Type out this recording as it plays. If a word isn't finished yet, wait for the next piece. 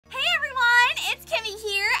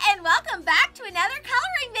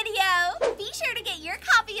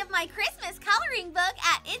my Christmas coloring book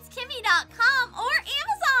at kimmitheclown or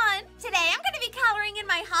Amazon. Today I'm going to be coloring in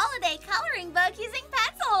my holiday coloring book using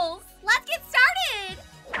pencils. Let's get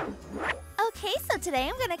started. Okay, so today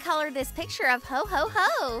I'm going to color this picture of Ho Ho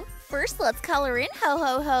Ho. First, let's color in Ho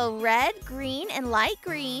Ho Ho red, green, and light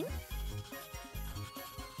green.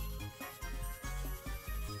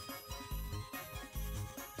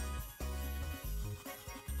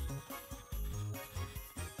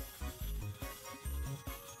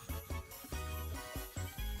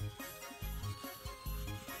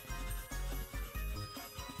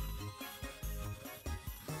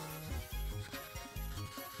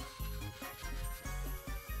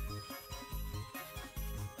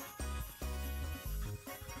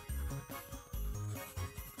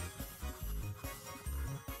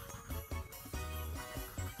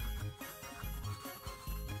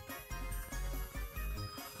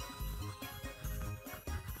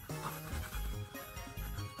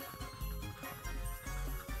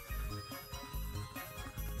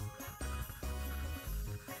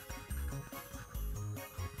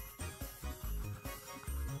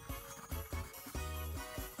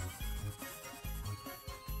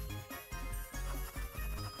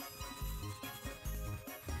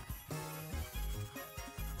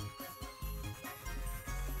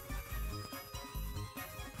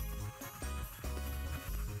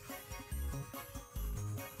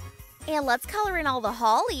 And let's color in all the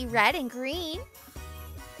holly red and green.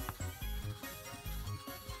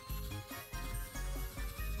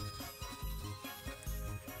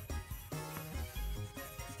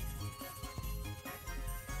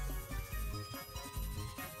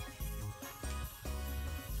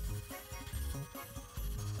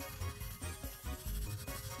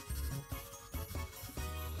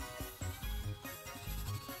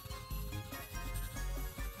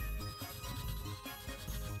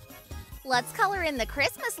 Let's color in the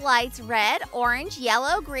Christmas lights red, orange,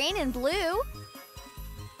 yellow, green, and blue.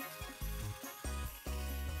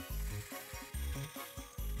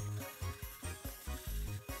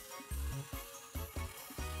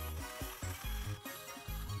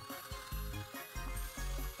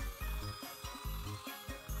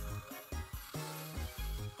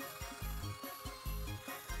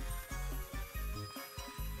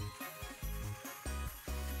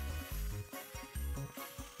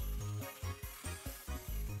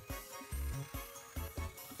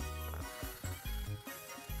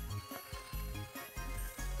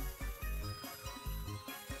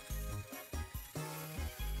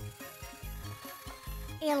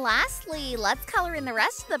 And lastly, let's color in the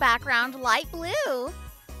rest of the background light blue.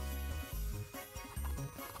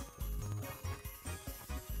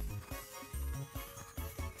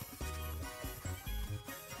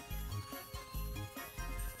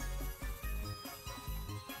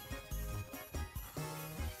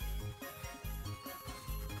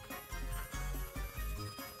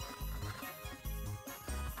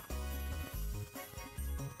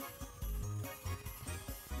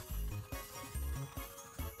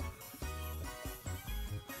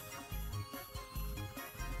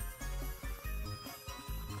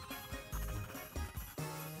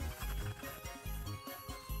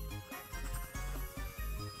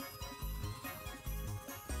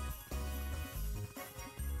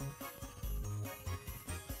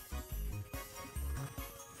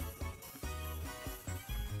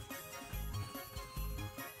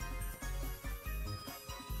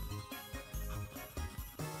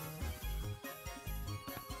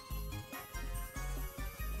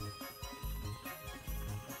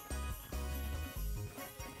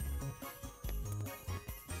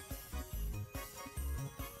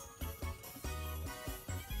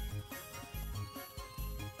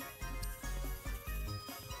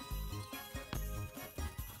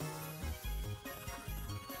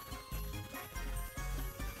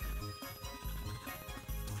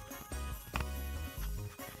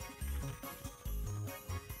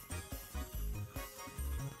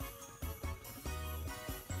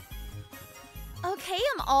 Okay,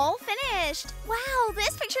 I'm all finished. Wow,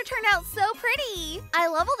 this picture turned out so pretty. I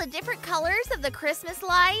love all the different colors of the Christmas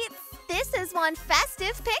lights. This is one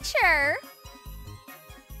festive picture.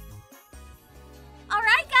 All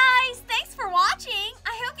right, guys, thanks for watching.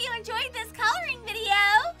 I hope you enjoyed this coloring video.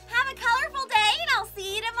 Have a colorful day, and I'll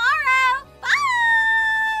see you tomorrow.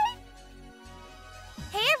 Bye!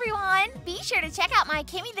 Hey, everyone. Be sure to check out my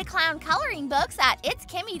Kimmi the Clown coloring books at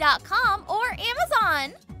itskimmitheclown or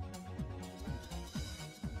Amazon.